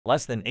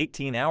Less than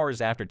 18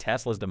 hours after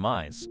Tesla's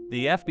demise,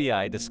 the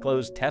FBI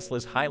disclosed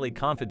Tesla's highly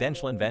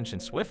confidential invention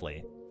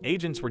swiftly.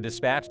 Agents were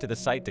dispatched to the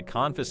site to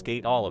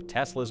confiscate all of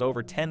Tesla's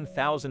over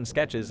 10,000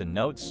 sketches and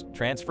notes,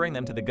 transferring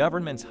them to the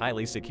government's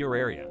highly secure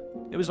area.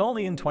 It was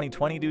only in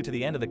 2020, due to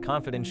the end of the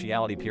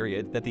confidentiality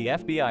period, that the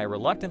FBI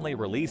reluctantly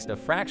released a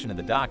fraction of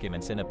the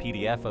documents in a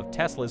PDF of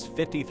Tesla's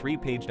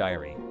 53-page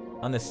diary.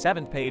 On the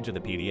 7th page of the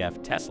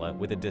PDF, Tesla,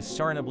 with a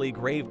discernibly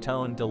grave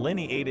tone,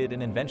 delineated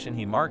an invention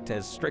he marked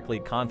as strictly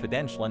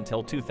confidential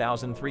until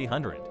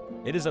 2300.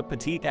 It is a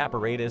petite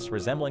apparatus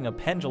resembling a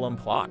pendulum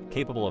clock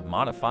capable of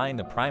modifying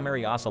the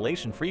primary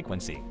oscillation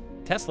frequency.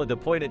 Tesla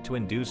deployed it to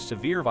induce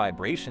severe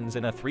vibrations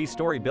in a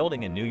 3-story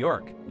building in New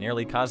York,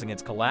 nearly causing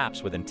its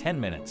collapse within 10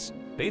 minutes.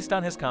 Based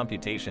on his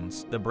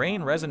computations, the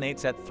brain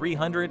resonates at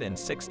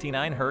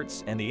 369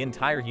 Hz and the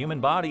entire human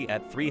body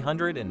at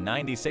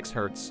 396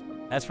 Hz.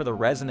 As for the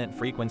resonant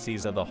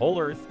frequencies of the whole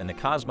Earth and the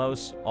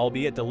cosmos,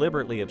 albeit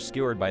deliberately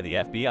obscured by the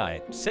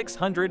FBI,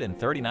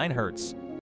 639 Hz.